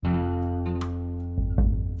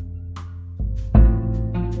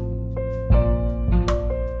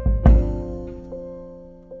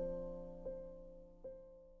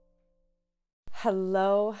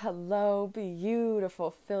Hello, hello, beautiful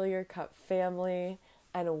Fill Your Cup family,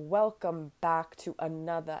 and welcome back to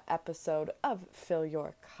another episode of Fill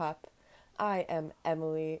Your Cup. I am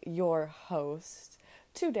Emily, your host.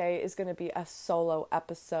 Today is going to be a solo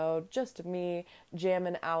episode, just me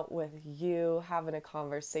jamming out with you, having a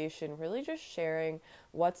conversation, really just sharing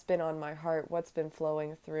what's been on my heart, what's been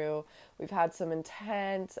flowing through. We've had some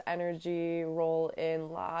intense energy roll in,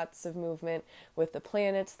 lots of movement with the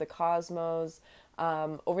planets, the cosmos,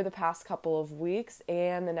 over the past couple of weeks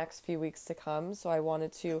and the next few weeks to come. So I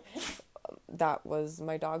wanted to that was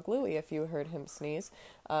my dog Louie, if you heard him sneeze.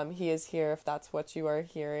 He is here, if that's what you are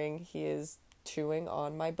hearing. He is chewing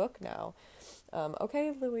on my book now.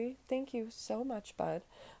 Okay, Louie, thank you so much, bud.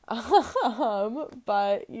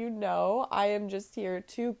 But I am just here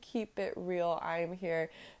to keep it real. I am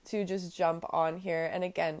here to just jump on here and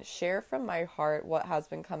again, share from my heart what has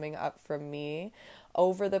been coming up from me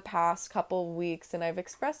over the past couple weeks, and I've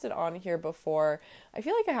expressed it on here before. I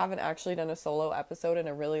feel like I haven't actually done a solo episode in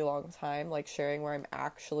a really long time, like sharing where I'm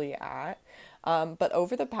actually at. But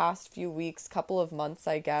over the past few weeks, couple of months,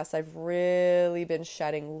 I guess, I've really been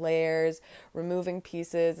shedding layers, removing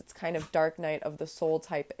pieces. It's kind of dark night of the soul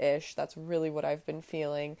type-ish. That's really what I've been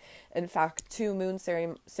feeling. In fact, 2 moon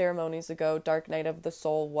ceremonies ago, dark night of the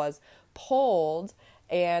soul was pulled.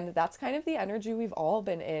 And that's kind of the energy we've all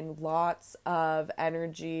been in. Lots of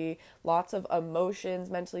energy, lots of emotions,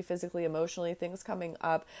 mentally, physically, emotionally, things coming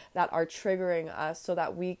up that are triggering us so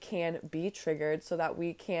that we can be triggered, so that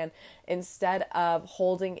we can, instead of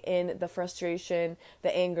holding in the frustration,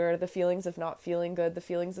 the anger, the feelings of not feeling good, the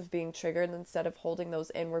feelings of being triggered, instead of holding those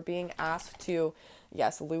in, we're being asked to,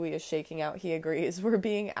 yes, Louis is shaking out, he agrees, we're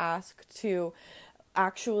being asked to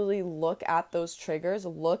actually look at those triggers,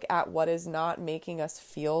 look at what is not making us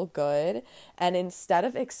feel good. And instead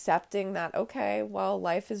of accepting that, okay, well,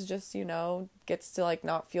 life is just, gets to like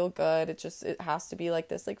not feel good. It has to be like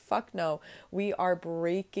this. Like, fuck no. We are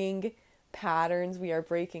breaking patterns. We are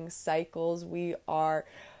breaking cycles. We are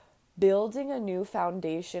building a new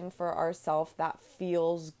foundation for ourselves that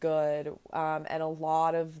feels good, and a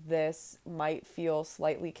lot of this might feel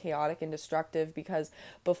slightly chaotic and destructive because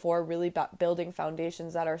before really building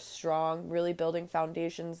foundations that are strong, really building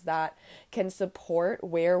foundations that can support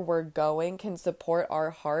where we're going, can support our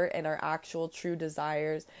heart and our actual true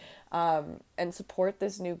desires, and support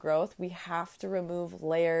this new growth, we have to remove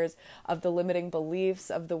layers of the limiting beliefs,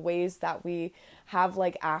 of the ways that we have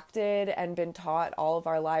like acted and been taught all of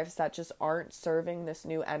our lives that just aren't serving this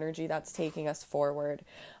new energy that's taking us forward.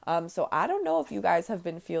 So I don't know if you guys have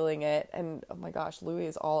been feeling it, and oh my gosh, Louis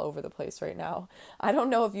is all over the place right now. I don't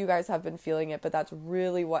know if you guys have been feeling it, but that's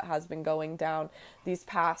really what has been going down these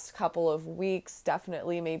past couple of weeks,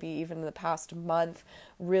 definitely maybe even the past month,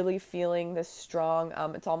 really feeling this strong,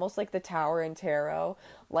 it's almost like the tower in tarot,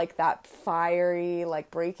 like that fiery,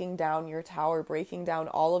 like breaking down your tower, breaking down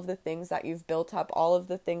all of the things that you've built up, all of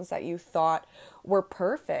the things that you thought were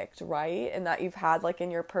perfect, right? And that you've had like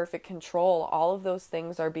in your perfect control. All of those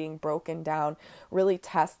things are being broken down, really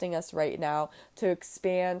testing us right now to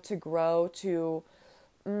expand, to grow, to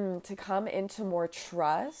come into more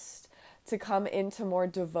trust, to come into more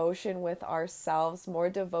devotion with ourselves, more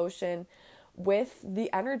devotion with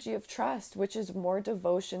the energy of trust, which is more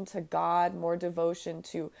devotion to God, more devotion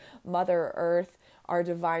to Mother Earth, our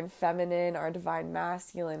divine feminine, our divine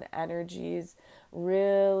masculine energies,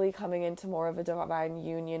 really coming into more of a divine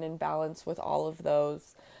union and balance with all of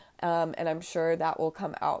those. And I'm sure that will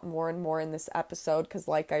come out more and more in this episode because,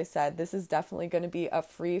 like I said, this is definitely going to be a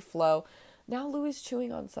free flow. Now Louis is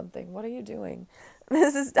chewing on something. What are you doing?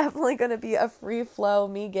 This is definitely going to be a free flow,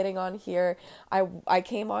 me getting on here. I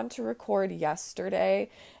came on to record yesterday,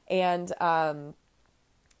 and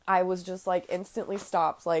I was just like instantly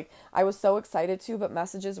stopped. Like I was so excited to, but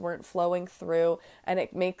messages weren't flowing through, and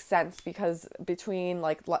it makes sense because between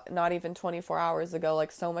like not even 24 hours ago,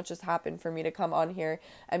 like so much has happened for me to come on here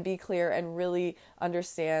and be clear and really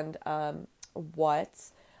understand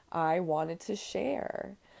what I wanted to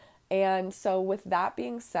share. And so with that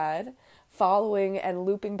being said, following and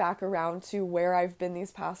looping back around to where I've been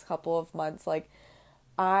these past couple of months, like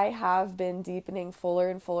I have been deepening fuller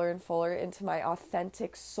and fuller and fuller into my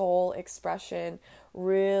authentic soul expression,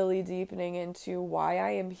 really deepening into why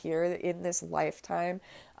I am here in this lifetime,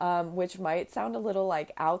 which might sound a little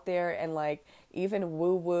like out there and like even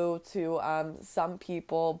woo-woo to some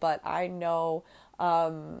people, but I know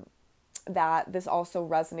that this also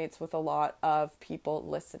resonates with a lot of people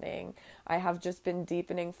listening. I have just been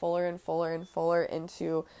deepening fuller and fuller and fuller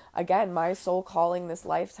into, again, my soul calling this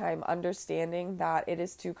lifetime, understanding that it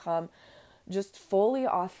is to come just fully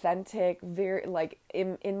authentic, very like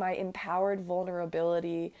in my empowered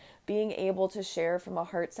vulnerability, being able to share from a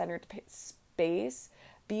heart-centered space,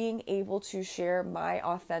 being able to share my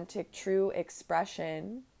authentic, true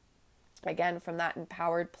expression, again, from that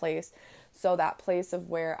empowered place. So that place of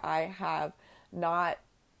where I have not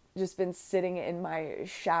just been sitting in my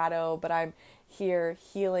shadow, but I'm here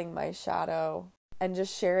healing my shadow and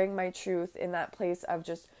just sharing my truth in that place of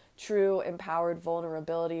just true empowered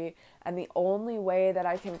vulnerability. And the only way that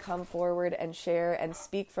I can come forward and share and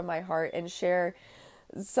speak from my heart and share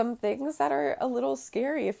some things that are a little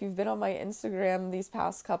scary. If you've been on my Instagram these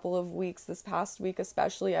past couple of weeks, this past week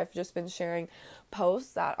especially, I've just been sharing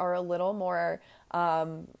posts that are a little more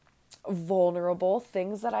vulnerable,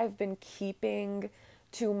 things that I've been keeping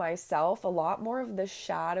to myself, a lot more of the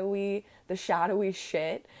shadowy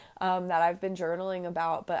shit that I've been journaling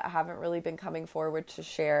about, but I haven't really been coming forward to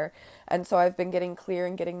share. And so I've been getting clear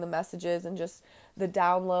and getting the messages and just the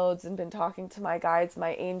downloads, and been talking to my guides,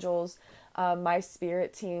 my angels, my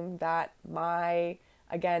spirit team, that my,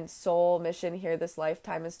 again, soul mission here this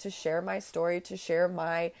lifetime is to share my story, to share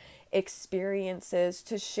my experiences,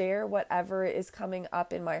 to share whatever is coming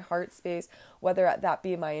up in my heart space, whether that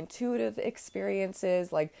be my intuitive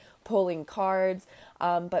experiences, like pulling cards,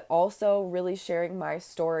 but also really sharing my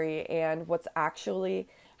story and what's actually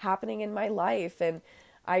happening in my life. And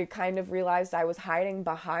I kind of realized I was hiding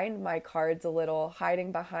behind my cards a little,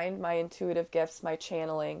 hiding behind my intuitive gifts, my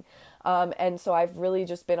channeling. And so I've really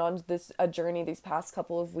just been on a journey these past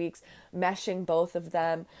couple of weeks, meshing both of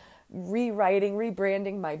them, rewriting,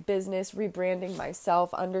 rebranding my business, rebranding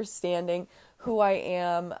myself, understanding who I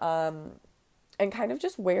am, and kind of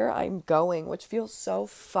just where I'm going, which feels so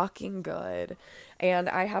fucking good. And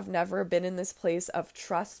I have never been in this place of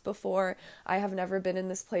trust before. I have never been in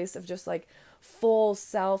this place of just like full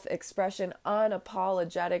self-expression,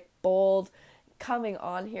 unapologetic, bold, coming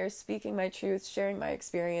on here, speaking my truth, sharing my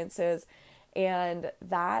experiences. And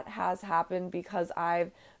that has happened because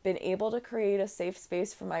I've been able to create a safe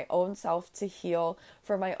space for my own self to heal,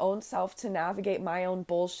 for my own self to navigate my own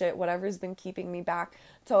bullshit, whatever's been keeping me back,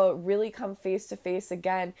 to really come face to face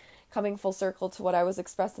again, coming full circle to what I was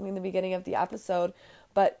expressing in the beginning of the episode,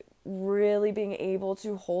 but really being able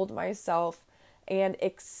to hold myself and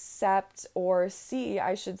accept, or see,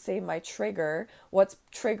 I should say, my trigger, what's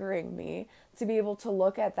triggering me, to be able to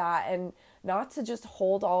look at that and not to just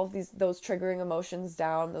hold all of those triggering emotions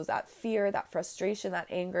down, that fear, that frustration, that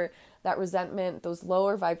anger, that resentment, those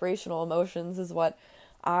lower vibrational emotions is what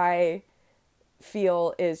I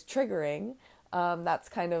feel is triggering. That's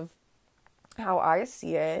kind of how I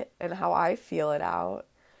see it and how I feel it out.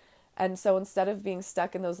 And so instead of being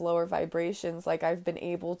stuck in those lower vibrations, like, I've been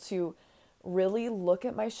able to really look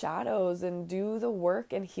at my shadows and do the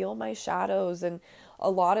work and heal my shadows, and a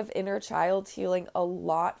lot of inner child healing, a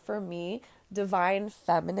lot for me, divine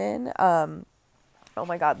feminine. Oh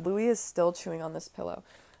my God, Louis is still chewing on this pillow.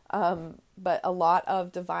 But a lot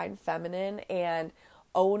of divine feminine and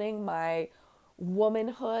owning my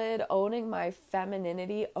womanhood, owning my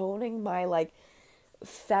femininity, owning my like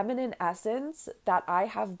feminine essence that I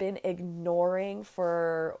have been ignoring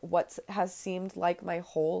for what has seemed like my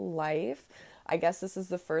whole life. I guess this is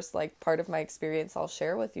the first like part of my experience I'll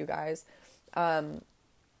share with you guys.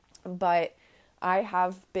 But I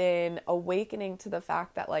have been awakening to the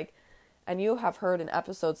fact that, like, and you have heard in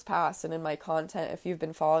episodes past and in my content, if you've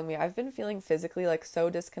been following me, I've been feeling physically like so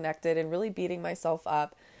disconnected and really beating myself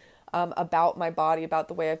up about my body, about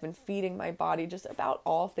the way I've been feeding my body, just about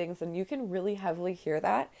all things. And you can really heavily hear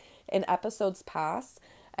that in episodes past.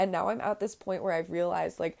 And now I'm at this point where I've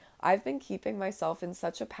realized, like, I've been keeping myself in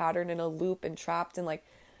such a pattern, in a loop, and trapped in like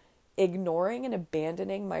ignoring and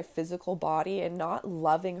abandoning my physical body and not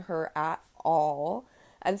loving her at all.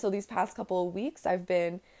 And so these past couple of weeks, I've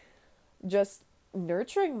been just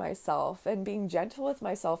nurturing myself and being gentle with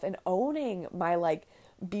myself and owning my like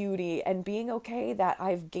beauty and being okay that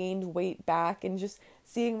I've gained weight back, and just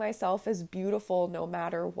seeing myself as beautiful no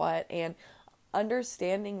matter what, and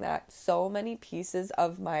understanding that so many pieces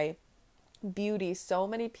of my beauty, so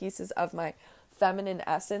many pieces of my feminine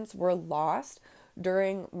essence were lost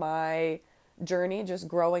during my journey just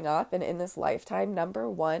growing up and in this lifetime. Number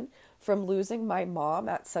one, from losing my mom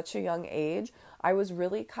at such a young age, I was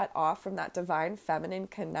really cut off from that divine feminine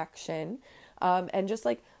connection. And just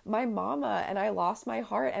like my mama, and I lost my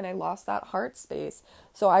heart, and I lost that heart space.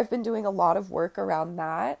 So I've been doing a lot of work around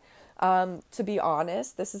that. To be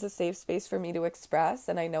honest, this is a safe space for me to express,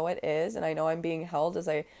 and I know it is, and I know I'm being held as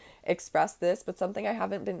I express this, but something I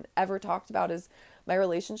haven't been ever talked about is my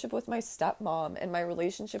relationship with my stepmom and my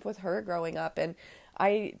relationship with her growing up. And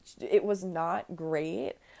it was not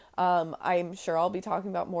great. I'm sure I'll be talking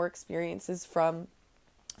about more experiences from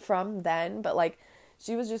then, but like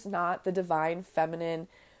she was just not the divine feminine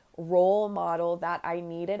role model that I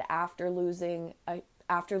needed after losing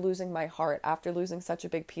my heart, after losing such a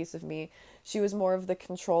big piece of me. She was more of the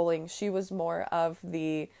controlling. She was more of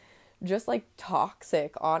the just like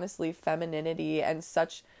toxic, honestly, femininity, and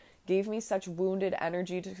such gave me such wounded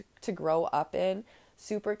energy to grow up in.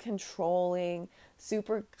 Super controlling,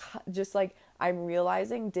 super just like I'm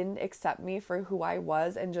realizing didn't accept me for who I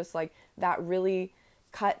was, and just like that really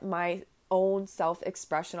cut my own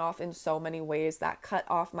self-expression off in so many ways, that cut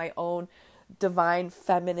off my own divine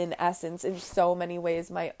feminine essence in so many ways,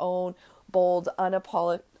 my own bold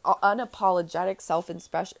unapologetic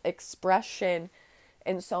self-expression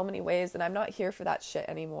in so many ways, and I'm not here for that shit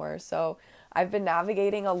anymore. So I've been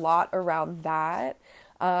navigating a lot around that.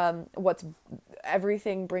 What's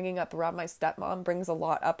everything bringing up around my stepmom brings a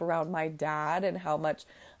lot up around my dad and how much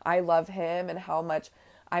I love him, and how much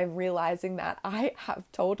I'm realizing that I have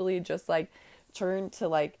totally just like turned to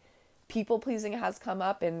like people pleasing has come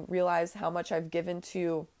up, and realized how much I've given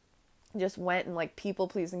to just went and like people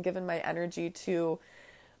pleasing, given my energy to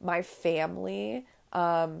my family,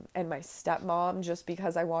 and my stepmom, just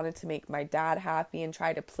because I wanted to make my dad happy and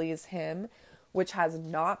try to please him, which has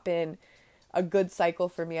not been a good cycle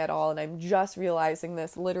for me at all. And I'm just realizing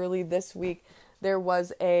this literally this week. There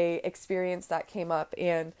was a experience that came up,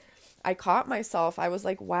 and I caught myself. I was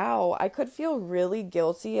like, wow, I could feel really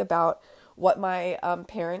guilty about what my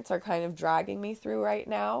parents are kind of dragging me through right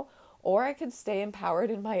now, or I could stay empowered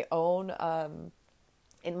in my own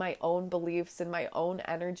beliefs, in my own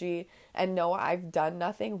energy, and know I've done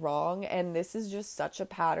nothing wrong. And this is just such a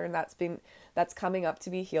pattern that's coming up to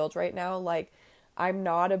be healed right now. Like, I'm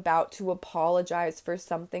not about to apologize for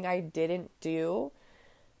something I didn't do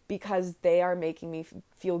because they are making me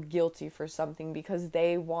feel guilty for something, because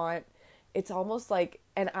they want, it's almost like,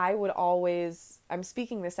 and I'm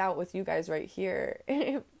speaking this out with you guys right here,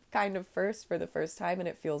 kind of for the first time, and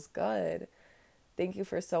it feels good. Thank you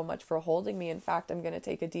for so much for holding me. In fact, I'm going to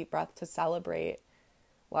take a deep breath to celebrate.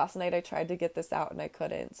 Last night I tried to get this out and I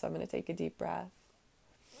couldn't, so I'm going to take a deep breath.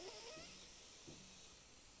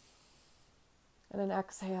 And an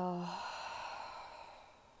exhale.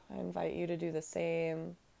 I invite you to do the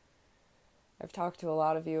same. I've talked to a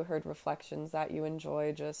lot of you, heard reflections that you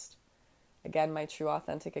enjoy just, again, my true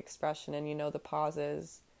authentic expression, and the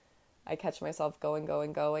pauses. I catch myself going,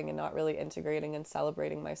 and not really integrating and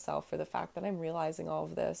celebrating myself for the fact that I'm realizing all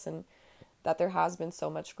of this, and that there has been so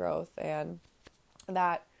much growth, and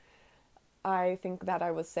that I think that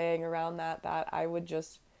I was saying around that I would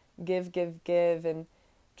just give, and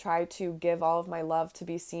try to give all of my love to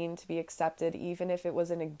be seen, to be accepted, even if it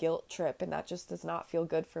was in a guilt trip, and that just does not feel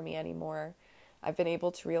good for me anymore. I've been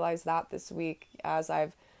able to realize that this week as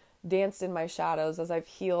I've danced in my shadows, as I've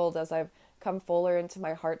healed, as I've come fuller into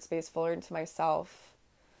my heart space, fuller into myself.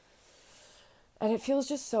 And it feels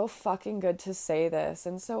just so fucking good to say this,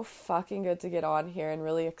 and so fucking good to get on here and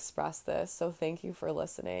really express this. So thank you for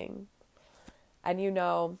listening. And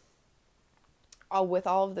with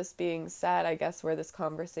all of this being said, I guess where this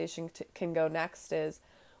conversation can go next is,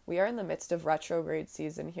 we are in the midst of retrograde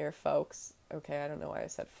season here, folks. Okay, I don't know why I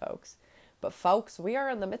said folks. But folks, we are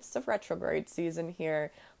in the midst of retrograde season here.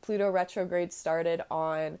 Pluto retrograde started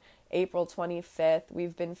on April 25th.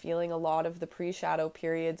 We've been feeling a lot of the pre-shadow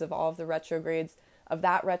periods of all of the retrogrades, of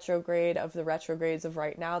the retrogrades of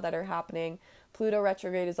right now that are happening. Pluto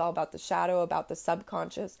retrograde is all about the shadow, about the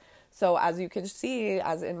subconscious. So as you can see,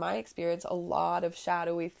 as in my experience, a lot of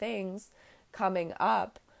shadowy things coming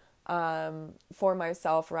up for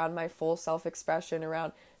myself around my full self-expression,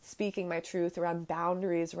 around speaking my truth, around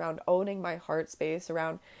boundaries, around owning my heart space,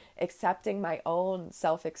 around accepting my own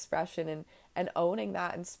self-expression and owning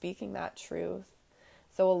that and speaking that truth.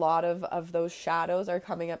 So a lot of those shadows are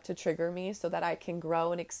coming up to trigger me so that I can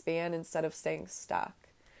grow and expand instead of staying stuck.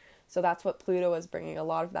 So that's what Pluto is bringing, a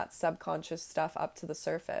lot of that subconscious stuff up to the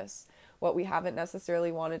surface. What we haven't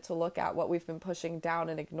necessarily wanted to look at, what we've been pushing down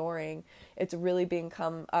and ignoring, it's really being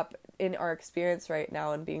come up in our experience right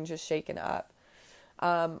now and being just shaken up.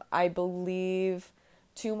 I believe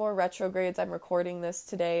 2 more retrogrades. I'm recording this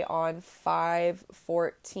today on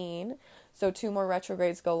 5/14. So 2 more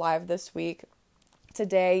retrogrades go live this week.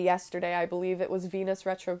 Yesterday, I believe it was Venus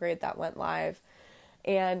retrograde that went live.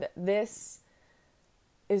 And this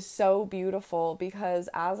is so beautiful, because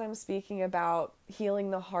as I'm speaking about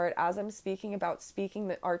healing the heart, as I'm speaking about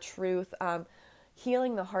speaking our truth,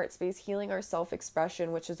 healing the heart space, healing our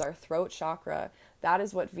self-expression, which is our throat chakra. That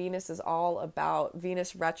is what Venus is all about.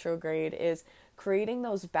 Venus retrograde is creating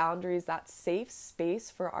those boundaries, that safe space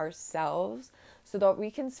for ourselves, so that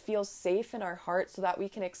we can feel safe in our heart, so that we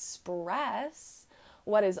can express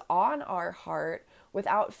what is on our heart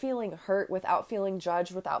without feeling hurt, without feeling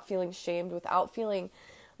judged, without feeling shamed, without feeling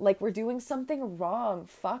like we're doing something wrong.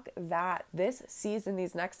 Fuck that. This season,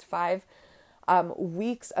 these next 5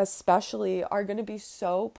 weeks especially, are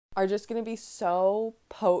just going to be so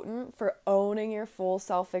potent for owning your full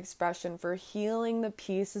self-expression, for healing the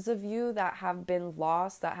pieces of you that have been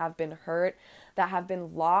lost, that have been hurt, that have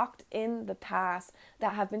been locked in the past,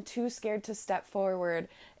 that have been too scared to step forward.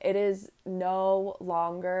 It is no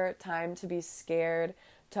longer time to be scared,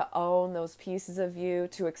 to own those pieces of you,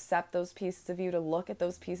 to accept those pieces of you, to look at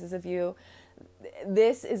those pieces of you.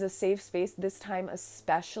 This is a safe space, this time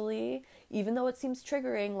especially, even though it seems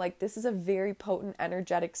triggering. Like, this is a very potent,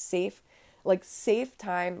 energetic, safe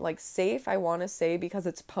time, safe, I want to say, because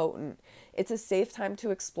it's potent. It's a safe time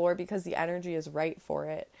to explore because the energy is right for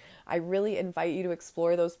it. I really invite you to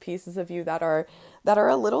explore those pieces of you that are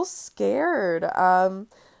a little scared,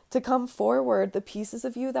 to come forward, the pieces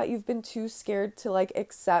of you that you've been too scared to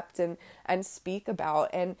accept and speak about,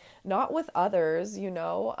 and not with others, you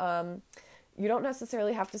don't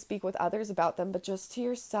necessarily have to speak with others about them, but just to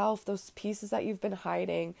yourself, those pieces that you've been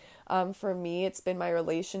hiding. For me, it's been my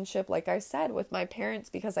relationship, like I said, with my parents,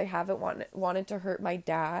 because I haven't wanted to hurt my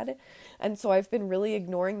dad. And so I've been really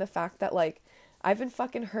ignoring the fact that I've been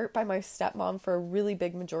fucking hurt by my stepmom for a really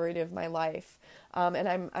big majority of my life.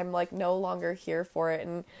 And I'm no longer here for it.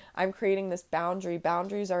 And I'm creating this boundary.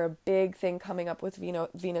 Boundaries are a big thing coming up with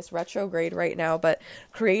Venus retrograde right now, but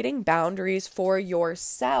creating boundaries for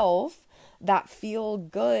yourself that feel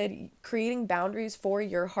good, creating boundaries for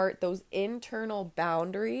your heart, those internal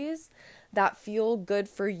boundaries that feel good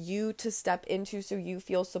for you to step into, so you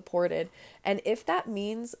feel supported. And if that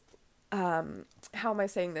means, how am I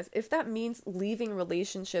saying this? If that means leaving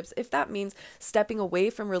relationships, if that means stepping away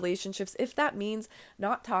from relationships, if that means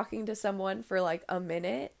not talking to someone for a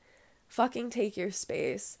minute, fucking take your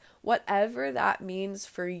space. Whatever that means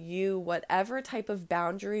for you, whatever type of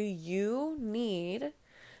boundary you need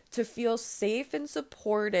to feel safe and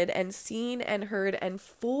supported and seen and heard and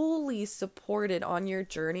fully supported on your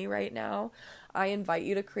journey right now, I invite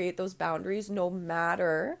you to create those boundaries, no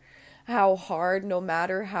matter how hard, no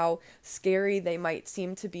matter how scary they might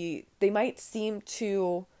seem to be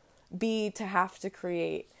to have to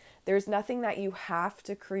create. There's nothing that you have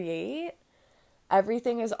to create.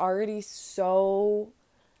 Everything is already so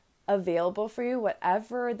available for you.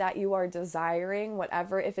 Whatever that you are desiring,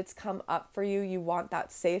 whatever, if it's come up for you, you want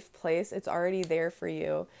that safe place, it's already there for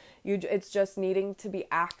you. It's just needing to be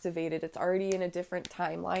activated. It's already in a different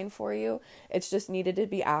timeline for you. It's just needed to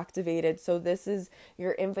be activated. So this is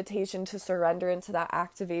your invitation to surrender into that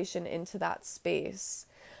activation, into that space.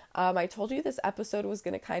 I told you this episode was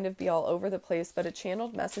going to kind of be all over the place, but a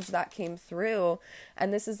channeled message that came through,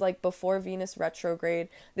 and this is before Venus retrograde.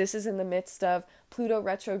 This is in the midst of Pluto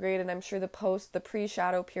retrograde, and I'm sure the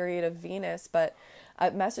pre-shadow period of Venus, but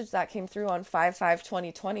a message that came through on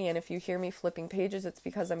 5/5/2020, and if you hear me flipping pages, it's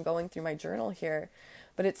because I'm going through my journal here.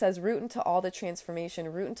 But it says, root into all the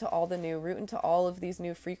transformation, root into all the new, root into all of these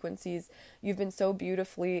new frequencies. You've been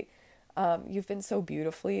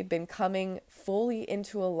coming fully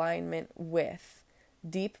into alignment with.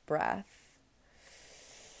 Deep breath.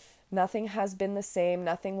 Nothing has been the same.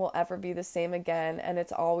 Nothing will ever be the same again. And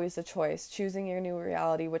it's always a choice. Choosing your new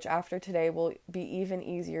reality, which after today will be even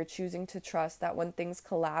easier. Choosing to trust that when things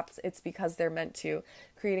collapse, it's because they're meant to.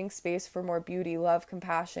 Creating space for more beauty, love,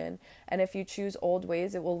 compassion. And if you choose old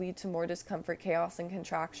ways, it will lead to more discomfort, chaos, and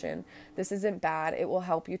contraction. This isn't bad. It will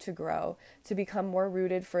help you to grow, to become more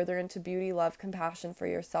rooted further into beauty, love, compassion for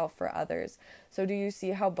yourself, for others. So do you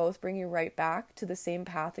see how both bring you right back to the same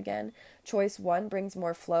path again? Choice 1 brings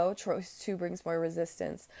more flow. Choice 2 brings more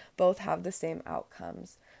resistance. Both have the same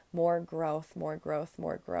outcomes. More growth, more growth,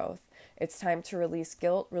 more growth. It's time to release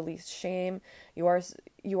guilt, release shame. You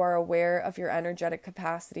are aware of your energetic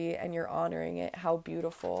capacity and you're honoring it. How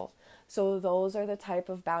beautiful. So those are the type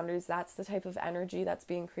of boundaries. That's the type of energy that's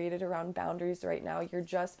being created around boundaries right now. You're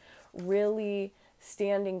just really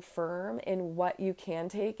standing firm in what you can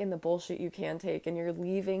take and the bullshit you can take. And you're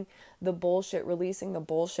leaving the bullshit, releasing the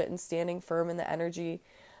bullshit, and standing firm in the energy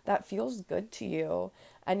that feels good to you.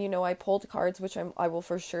 And I pulled cards, which I will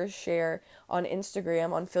for sure share on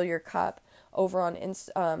Instagram, on Fill Your Cup, over on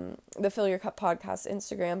the Fill Your Cup podcast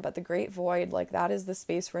Instagram. But the Great Void, that is the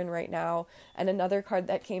space we're in right now. And another card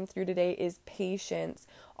that came through today is patience.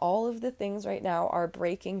 All of the things right now are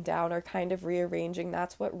breaking down, are kind of rearranging.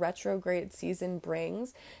 That's what retrograde season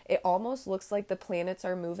brings. It almost looks like the planets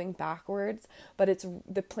are moving backwards, but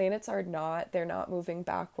the planets are not. They're not moving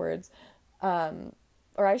backwards.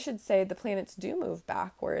 Or I should say the planets do move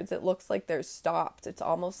backwards. It looks like they're stopped. It's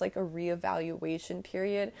almost like a reevaluation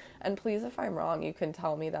period. And please, if I'm wrong, you can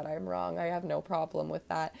tell me that I'm wrong. I have no problem with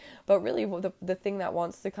that. But really, the thing that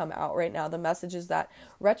wants to come out right now, the message is that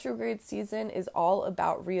retrograde season is all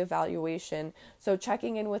about reevaluation. So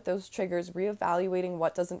checking in with those triggers, reevaluating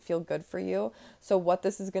what doesn't feel good for you. So what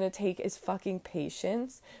this is going to take is fucking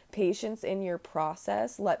patience. Patience in your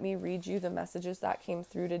process. Let me read you the messages that came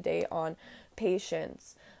through today on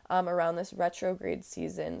patience around this retrograde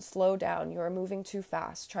season. Slow down. You are moving too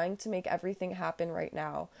fast, trying to make everything happen right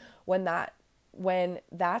now. When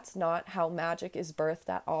that's not how magic is birthed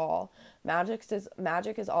at all.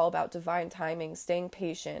 Magic is all about divine timing, staying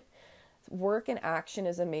patient. Work and action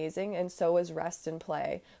is amazing, and so is rest and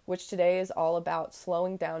play, which today is all about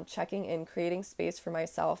slowing down, checking in, creating space for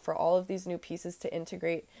myself, for all of these new pieces to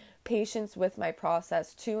integrate. Patience with my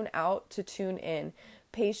process. Tune out to tune in.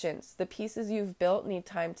 Patience. The pieces you've built need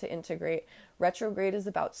time to integrate. Retrograde is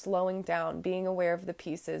about slowing down, being aware of the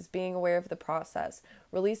pieces, being aware of the process,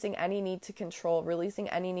 releasing any need to control, releasing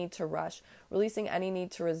any need to rush, releasing any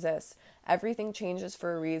need to resist. Everything changes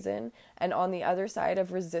for a reason, and on the other side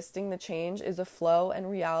of resisting the change is a flow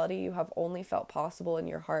and reality you have only felt possible in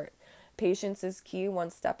your heart. Patience is key.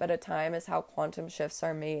 One step at a time is how quantum shifts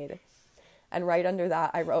are made. And right under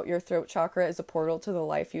that, I wrote, your throat chakra is a portal to the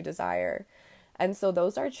life you desire. And so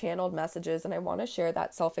those are channeled messages, and I want to share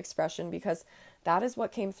that self-expression because that is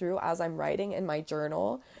what came through as I'm writing in my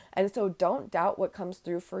journal. And so don't doubt what comes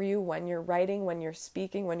through for you when you're writing, when you're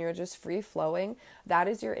speaking, when you're just free flowing. That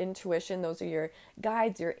is your intuition. Those are your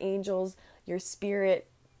guides, your angels, your spirit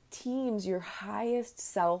teams, your highest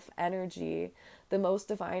self energy, the most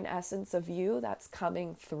divine essence of you that's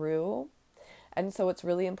coming through. And so it's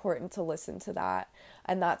really important to listen to that.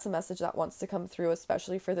 And that's a message that wants to come through,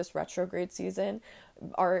 especially for this retrograde season.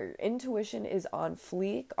 Our intuition is on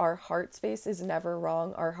fleek. Our heart space is never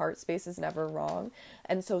wrong. Our heart space is never wrong.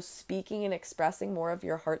 And so speaking and expressing more of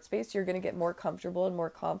your heart space, you're going to get more comfortable and more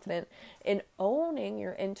confident in owning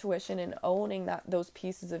your intuition and owning those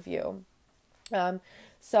pieces of you.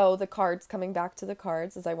 So the cards, coming back to the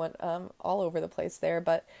cards as I went all over the place there,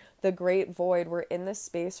 but the great void, we're in this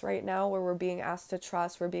space right now where we're being asked to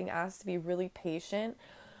trust, we're being asked to be really patient.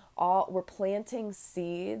 We're planting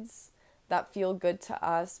seeds that feel good to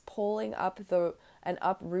us, pulling up and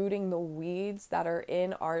uprooting the weeds that are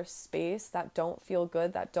in our space that don't feel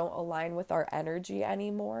good, that don't align with our energy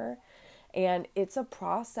anymore. And it's a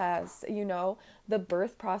process, the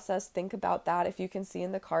birth process. Think about that. If you can see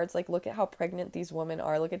in the cards, like, look at how pregnant these women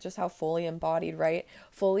are. Look at just how fully embodied, right?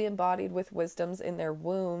 Fully embodied with wisdoms in their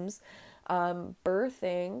wombs.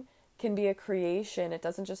 Birthing can be a creation. It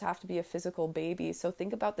doesn't just have to be a physical baby. So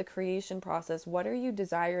think about the creation process. What are you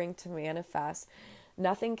desiring to manifest?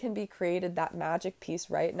 Nothing can be created, that magic piece,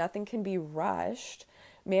 right? Nothing can be rushed.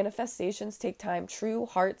 Manifestations take time. True,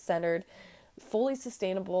 heart-centered, fully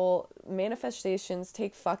sustainable manifestations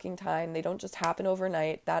take fucking time. They don't just happen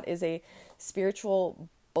overnight. That is a spiritual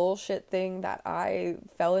bullshit thing that I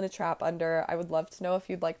fell in a trap under. I would love to know if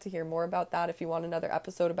you'd like to hear more about that, if you want another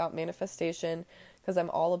episode about manifestation, because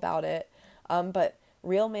I'm all about it. But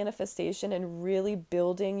real manifestation and really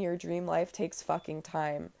building your dream life takes fucking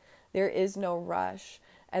time. There is no rush,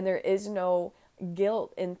 and there is no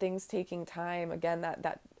guilt in things taking time. Again,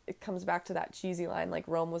 that it comes back to that cheesy line, like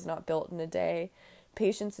Rome was not built in a day.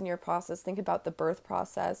 Patience in your process. Think about the birth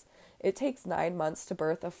process. It takes 9 months to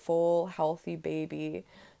birth a full, healthy baby.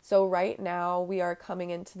 So right now we are coming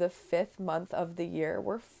into the 5th month of the year.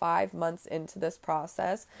 We're 5 months into this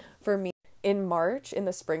process. For me, in March, in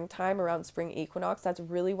the springtime, around spring equinox, that's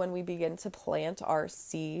really when we begin to plant our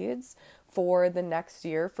seeds for the next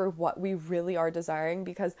year, for what we really are desiring,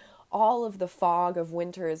 because all of the fog of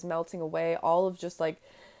winter is melting away. All of just like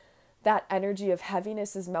that energy of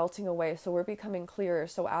heaviness is melting away. So we're becoming clearer.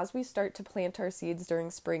 So as we start to plant our seeds during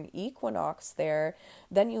spring equinox there,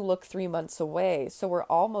 then you look 3 months away. So we're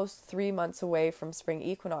almost 3 months away from spring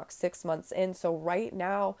equinox, 6 months in. So right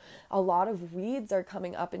now, a lot of weeds are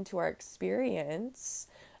coming up into our experience,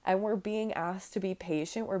 and we're being asked to be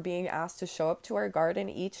patient. We're being asked to show up to our garden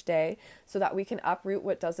each day so that we can uproot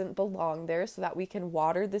what doesn't belong there, so that we can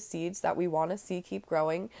water the seeds that we want to see keep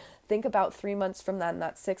growing. Think about 3 months from then,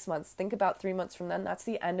 that's 6 months. Think about 3 months from then, that's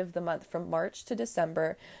the end of the month, from March to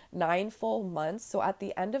December, 9 full months. So at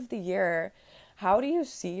the end of the year, how do you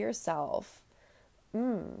see yourself?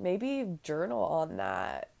 Maybe journal on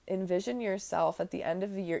that. envision yourself at the end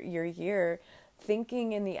of your year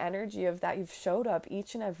thinking in the energy of that you've showed up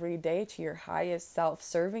each and every day to your highest self,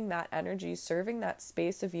 serving that energy, serving that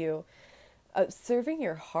space of you, serving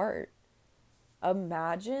your heart.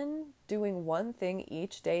 Imagine doing one thing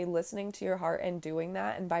each day, listening to your heart and doing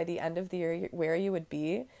that, and by the end of the year where you would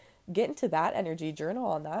be. Get into that energy, journal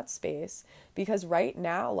on that space, because right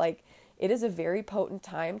now, like, it is a very potent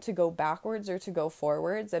time to go backwards or to go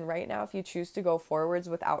forwards. And right now, if you choose to go forwards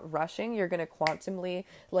without rushing, you're going to quantumly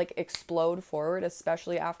like explode forward,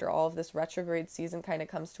 especially after all of this retrograde season kind of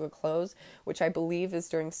comes to a close, which I believe is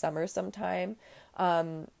during summer sometime.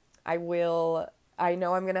 I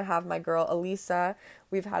know I'm going to have my girl Elisa.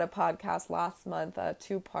 We've had a podcast last month, a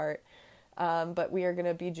 2-part. But we are going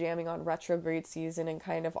to be jamming on retrograde season and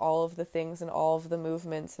kind of all of the things and all of the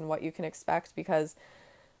movements and what you can expect, because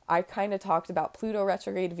I kind of talked about Pluto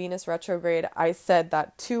retrograde, Venus retrograde. I said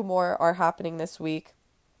that 2 more are happening this week.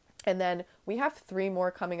 And then we have 3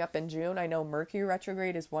 more coming up in June. I know Mercury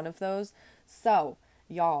retrograde is one of those. So,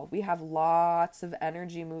 y'all, we have lots of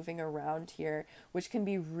energy moving around here, which can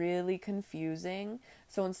be really confusing.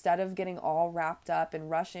 So instead of getting all wrapped up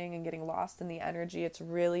and rushing and getting lost in the energy, it's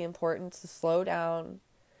really important to slow down,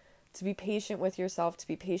 to be patient with yourself, to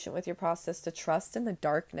be patient with your process, to trust in the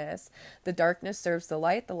darkness. The darkness serves the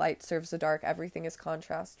light serves the dark. Everything is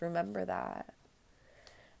contrast. Remember that.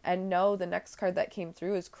 And know the next card that came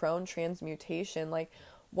through is Crone transmutation. Like,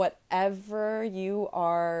 whatever you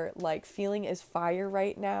are like feeling is fire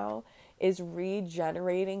right now is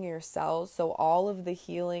regenerating your cells. So all of the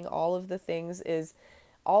healing, all of the things is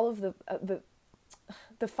all of the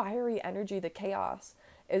fiery energy, the chaos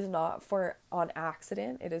is not for on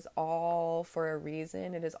accident. It is all for a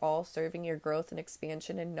reason. It is all serving your growth and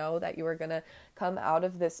expansion. And know that you are going to come out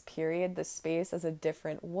of this period, this space, as a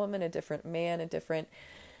different woman, a different man, a different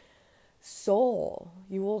soul.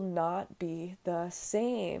 You will not be the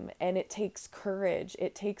same. And it takes courage.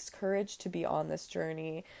 It takes courage to be on this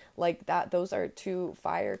journey. Like that, those are 2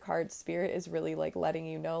 fire cards. Spirit is really like letting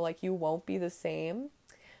you know, like, you won't be the same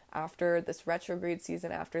after this retrograde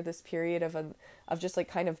season, after this period of just like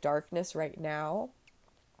kind of darkness right now.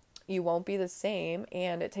 You won't be the same,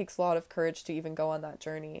 and it takes a lot of courage to even go on that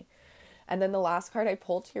journey. And then the last card I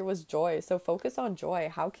pulled here was joy. So focus on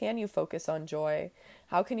joy. How can you focus on joy?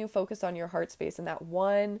 How can you focus on your heart space and that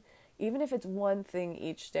one, even if it's one thing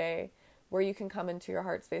each day where you can come into your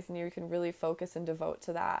heart space and you can really focus and devote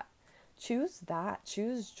to that. Choose that.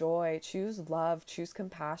 Choose joy. Choose love. Choose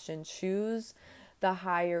compassion. Choose the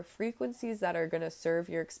higher frequencies that are going to serve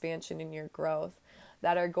your expansion and your growth,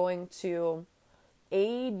 that are going to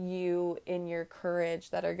aid you in your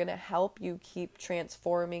courage, that are going to help you keep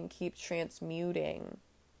transforming, keep transmuting.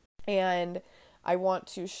 And I want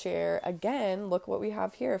to share again, look what we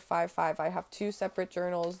have here, 5-5. I have 2 separate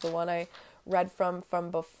journals. The one I read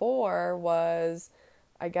from before was,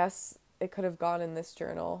 I guess it could have gone in this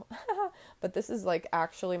journal, but this is like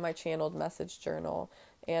actually my channeled message journal.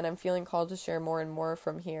 And I'm feeling called to share more and more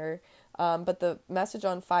from here. But the message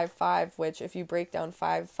on 5-5, which if you break down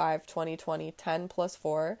 5-5, 20, 20, 10 plus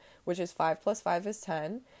 4, which is 5 plus 5 is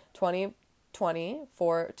 10, 20, 20,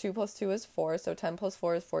 4, 2 plus 2 is 4, so 10 plus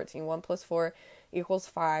 4 is 14, 1 plus 4 equals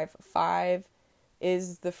 5. 5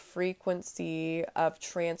 is the frequency of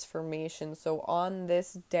transformation. So on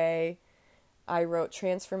this day, I wrote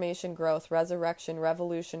transformation, growth, resurrection,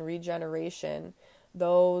 revolution, regeneration.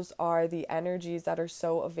 Those are the energies that are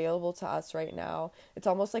so available to us right now. It's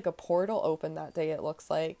almost like a portal open that day, it looks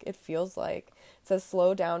like. It feels like. It says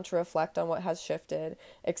slow down to reflect on what has shifted.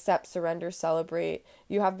 Accept, surrender, celebrate.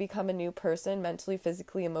 You have become a new person, mentally,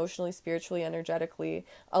 physically, emotionally, spiritually, energetically.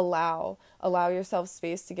 Allow yourself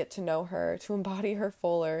space to get to know her, to embody her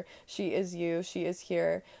fuller. She is you. She is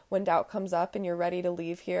here. When doubt comes up and you're ready to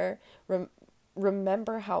leave here,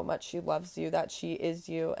 remember how much she loves you, that she is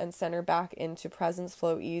you, and center back into presence,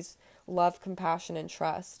 flow, ease, love, compassion, and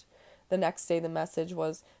trust. The next day, the message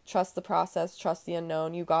was trust the process, trust the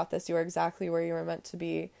unknown. You got this. You are exactly where you were meant to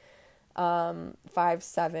be.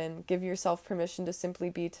 5-7, give yourself permission to simply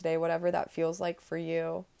be today, whatever that feels like for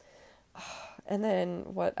you. And then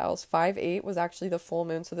what else? 5-8 was actually the full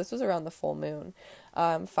moon. So this was around the full moon.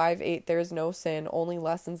 5-8, there is no sin, only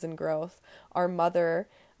lessons and growth.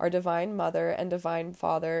 Our divine mother and divine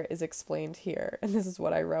father is explained here. And this is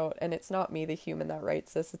what I wrote. And it's not me, the human, that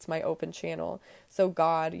writes this. It's my open channel. So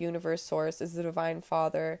God, universe source, is the divine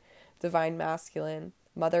father, divine masculine.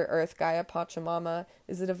 Mother Earth, Gaia Pachamama,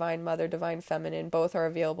 is the divine mother, divine feminine. Both are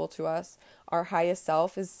available to us. Our highest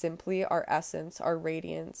self is simply our essence, our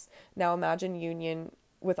radiance. Now imagine union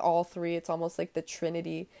with all three. It's almost like the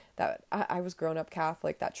Trinity that I was grown up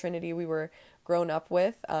Catholic, that Trinity we were grown up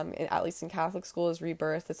with, at least in Catholic school, is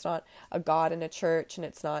rebirth. It's not a God in a church, and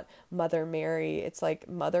it's not Mother Mary. It's like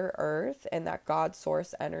Mother Earth and that God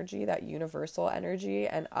source energy, that universal energy,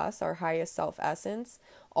 and us, our highest self essence,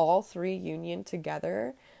 all three union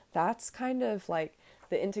together. That's kind of like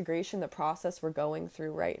the integration, the process we're going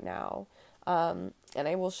through right now. And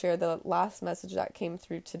I will share the last message that came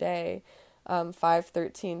through today,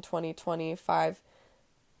 5/13/2020, 5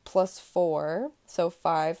 plus 4. So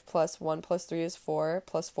 5 plus 1 plus 3 is 4,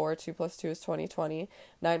 plus 4, 2 plus 2 is 2020.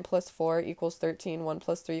 9 plus 4 equals 13, 1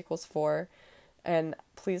 plus 3 equals 4. And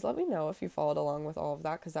please let me know if you followed along with all of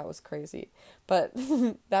that, because that was crazy. But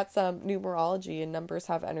that's numerology, and numbers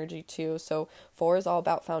have energy too. So 4 is all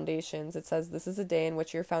about foundations. It says this is a day in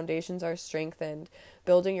which your foundations are strengthened,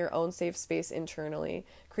 building your own safe space internally,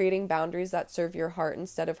 creating boundaries that serve your heart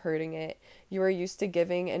instead of hurting it. You are used to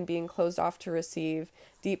giving and being closed off to receive.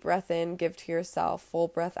 Deep breath in, give to yourself. Full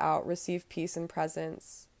breath out, receive peace and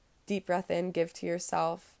presence. Deep breath in, give to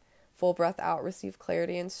yourself. Full breath out, receive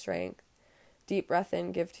clarity and strength. Deep breath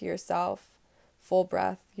in, give to yourself. Full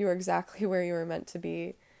breath, you are exactly where you were meant to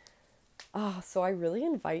be. So I really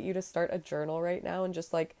invite you to start a journal right now and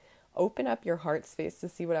just like open up your heart space to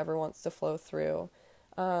see whatever wants to flow through.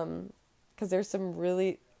 Because there's some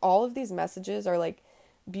really, all of these messages are like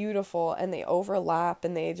beautiful, and they overlap,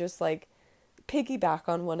 and they just like piggyback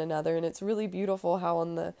on one another. And it's really beautiful how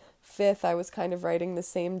on the 5th I was kind of writing the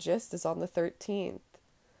same gist as on the 13th.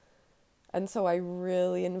 And so I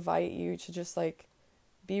really invite you to just like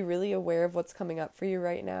be really aware of what's coming up for you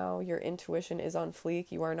right now. Your intuition is on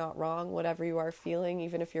fleek. You are not wrong. Whatever you are feeling,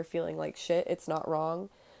 even if you're feeling like shit, it's not wrong.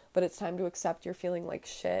 But it's time to accept you're feeling like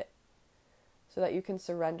shit, so that you can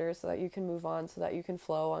surrender, so that you can move on, so that you can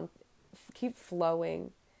flow on, keep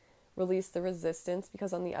flowing. Release the resistance,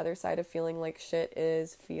 because on the other side of feeling like shit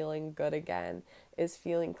is feeling good again, is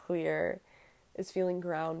feeling clear, is feeling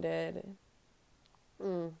grounded.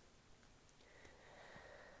 And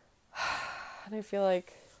I feel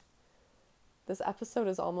like this episode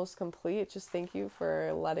is almost complete. Just thank you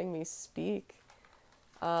for letting me speak,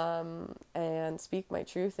 and speak my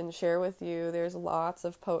truth and share with you. There's lots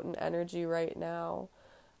of potent energy right now,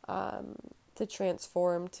 to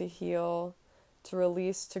transform, to heal, to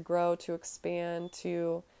release, to grow, to expand,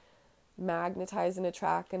 to magnetize and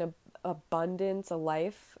attract an abundance, a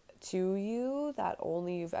life to you that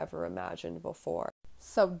only you've ever imagined before.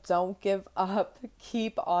 So don't give up.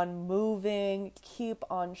 Keep on moving. Keep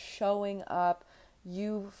on showing up.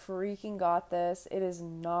 You freaking got this. It is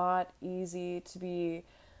not easy to be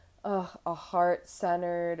a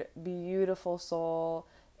heart-centered, beautiful soul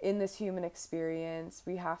in this human experience.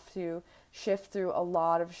 We have to shift through a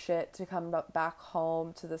lot of shit to come back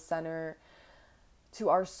home to the center, to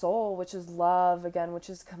our soul, which is love, again, which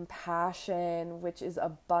is compassion, which is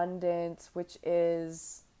abundance, which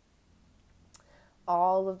is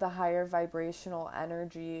all of the higher vibrational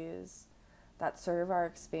energies that serve our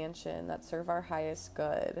expansion, that serve our highest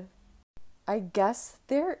good. I guess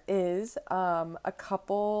there is one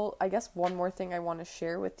more thing I want to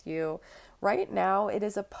share with you. Right now, it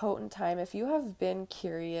is a potent time. If you have been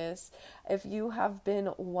curious, if you have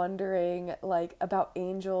been wondering like about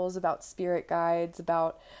angels, about spirit guides,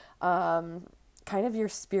 about kind of your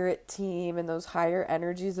spirit team and those higher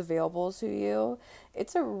energies available to you,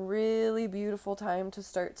 it's a really beautiful time to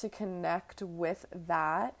start to connect with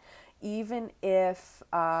that. Even if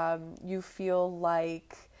you feel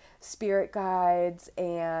like spirit guides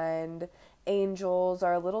and angels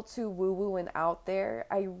are a little too woo-woo and out there,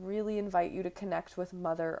 I really invite you to connect with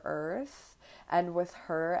Mother Earth and with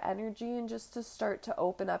her energy, and just to start to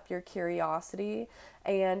open up your curiosity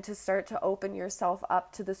and to start to open yourself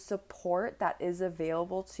up to the support that is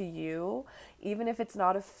available to you. Even if it's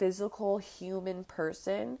not a physical human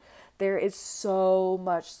person, there is so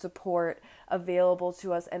much support available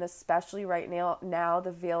to us, and especially right now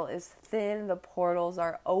the veil is thin, the portals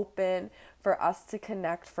are open for us to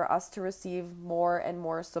connect, for us to receive more and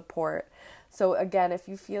more support. So again, if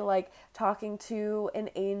you feel like talking to an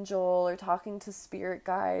angel or talking to spirit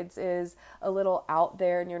guides is a little out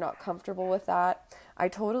there and you're not comfortable with that, I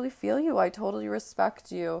totally feel you. I totally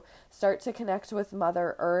respect you. Start to connect with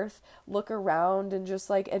Mother Earth. Look around and just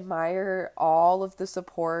like admire all of the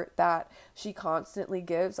support that she constantly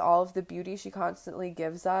gives, all of the beauty she constantly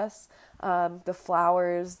gives us. The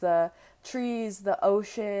flowers, the trees, the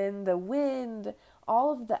ocean, the wind,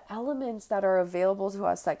 all of the elements that are available to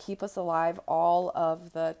us that keep us alive all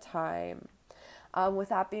of the time. With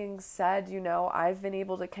that being said, I've been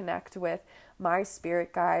able to connect with my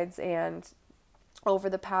spirit guides, and over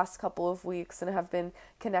the past couple of weeks and have been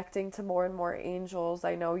connecting to more and more angels.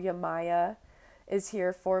 I know Yamaya is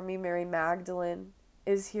here for me. Mary Magdalene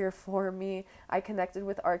is here for me. I connected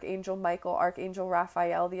with Archangel Michael, Archangel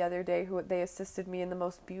Raphael the other day, who they assisted me in the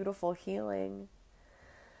most beautiful healing.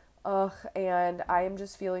 And I am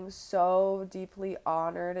just feeling so deeply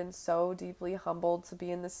honored and so deeply humbled to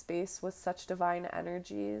be in this space with such divine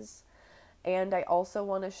energies. And I also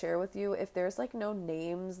want to share with you, if there's like no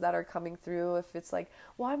names that are coming through, if it's like,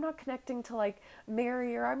 well, I'm not connecting to like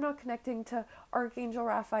Mary, or I'm not connecting to Archangel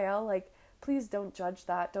Raphael, like, please don't judge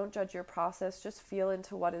that. Don't judge your process. Just feel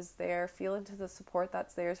into what is there. Feel into the support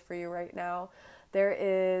that's there for you right now. There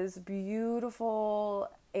is beautiful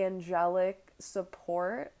angelic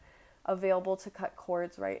support available to cut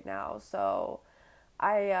cords right now. So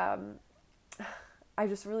I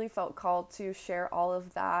just really felt called to share all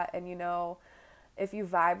of that. And, you know, if you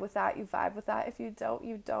vibe with that, you vibe with that. If you don't,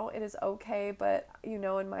 you don't. It is okay. But, you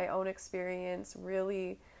know, in my own experience,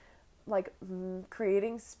 really like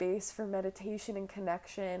creating space for meditation and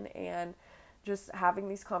connection and just having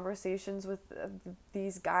these conversations with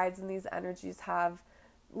these guides and these energies have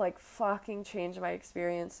like fucking changed my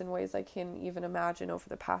experience in ways I can't even imagine over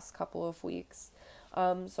the past couple of weeks.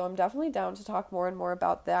 So I'm definitely down to talk more and more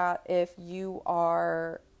about that if you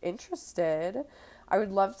are interested. I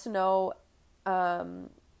would love to know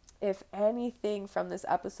if anything from this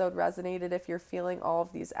episode resonated, if you're feeling all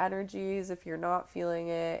of these energies, if you're not feeling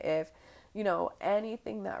it, if, you know,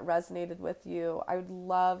 anything that resonated with you. I would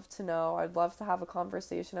love to know. I'd love to have a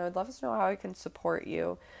conversation. I would love to know how I can support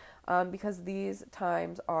you. Because these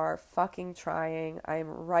times are fucking trying. I'm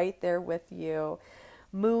right there with you.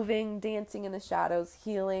 Moving, dancing in the shadows,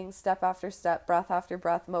 healing, step after step, breath after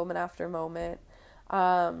breath, moment after moment.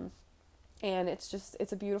 And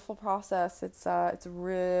it's a beautiful process. It's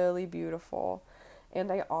really beautiful. And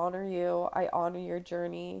I honor you. I honor your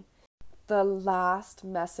journey. The last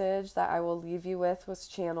message that I will leave you with was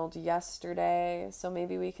channeled yesterday. So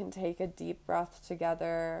maybe we can take a deep breath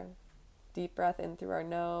together. Deep breath in through our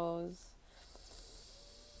nose.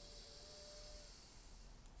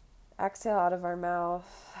 Exhale out of our mouth.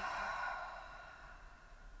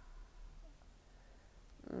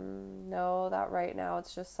 Know that right now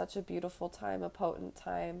it's just such a beautiful time, a potent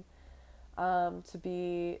time, to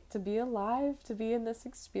be alive, to be in this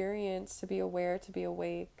experience, to be aware, to be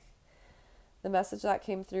awake. The message that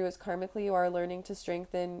came through is karmically you are learning to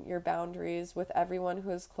strengthen your boundaries with everyone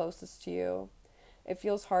who is closest to you. It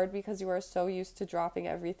feels hard because you are so used to dropping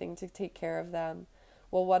everything to take care of them.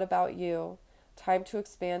 Well, what about you? Time to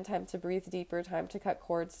expand, time to breathe deeper, time to cut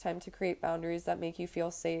cords, time to create boundaries that make you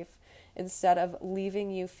feel safe, instead of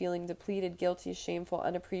leaving you feeling depleted, guilty, shameful,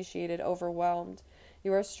 unappreciated, overwhelmed.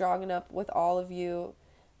 You are strong enough with all of you,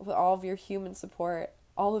 with all of your human support,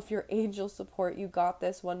 all of your angel support. You got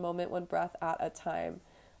this, one moment, one breath at a time.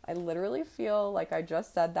 I literally feel like I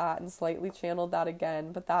just said that and slightly channeled that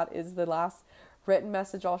again, but that is the last written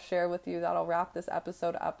message I'll share with you that I'll wrap this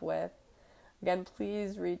episode up with. Again,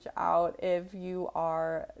 please reach out if you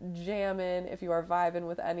are jamming, if you are vibing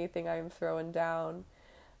with anything I am throwing down.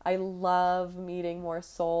 I love meeting more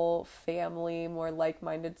soul family, more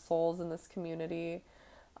like-minded souls in this community.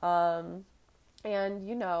 And,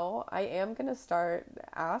 you know, I am going to start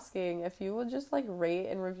asking if you would just like rate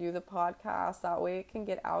and review the podcast. That way it can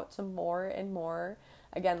get out to more and more,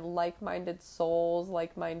 again, like-minded souls,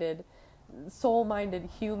 like-minded, soul-minded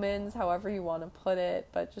humans, however you want to put it.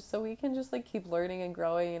 But just so we can just like keep learning and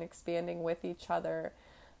growing and expanding with each other.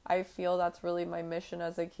 I feel that's really my mission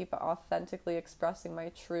as I keep authentically expressing my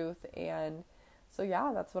truth. And so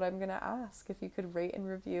yeah, that's what I'm going to ask. If you could rate and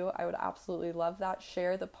review, I would absolutely love that.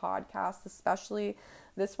 Share the podcast, especially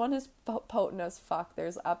this one is potent as fuck.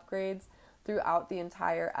 There's upgrades throughout the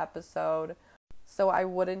entire episode. So I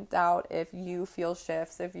wouldn't doubt if you feel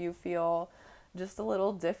shifts, if you feel just a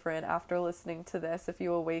little different after listening to this, if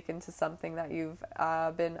you awaken to something that you've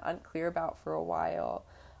been unclear about for a while.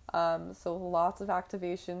 So lots of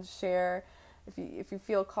activations. Share. If you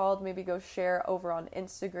feel called, maybe go share over on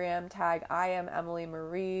Instagram, tag I am Emily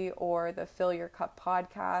Marie or the Fill Your Cup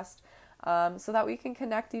podcast, so that we can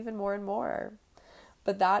connect even more and more.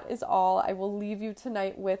 But that is all. I will leave you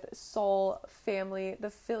tonight with soul family, the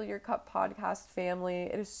Fill Your Cup podcast family.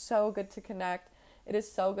 It is so good to connect. It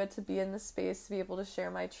is so good to be in the space, to be able to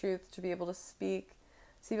share my truth, to be able to speak,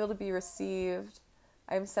 to be able to be received.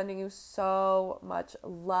 I am sending you so much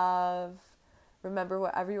love. Remember,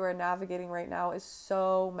 whatever you are navigating right now is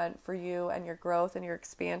so meant for you and your growth and your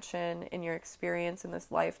expansion and your experience in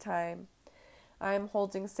this lifetime. I am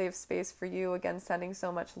holding safe space for you. Again, sending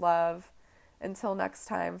so much love. Until next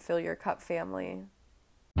time, Fill Your Cup family.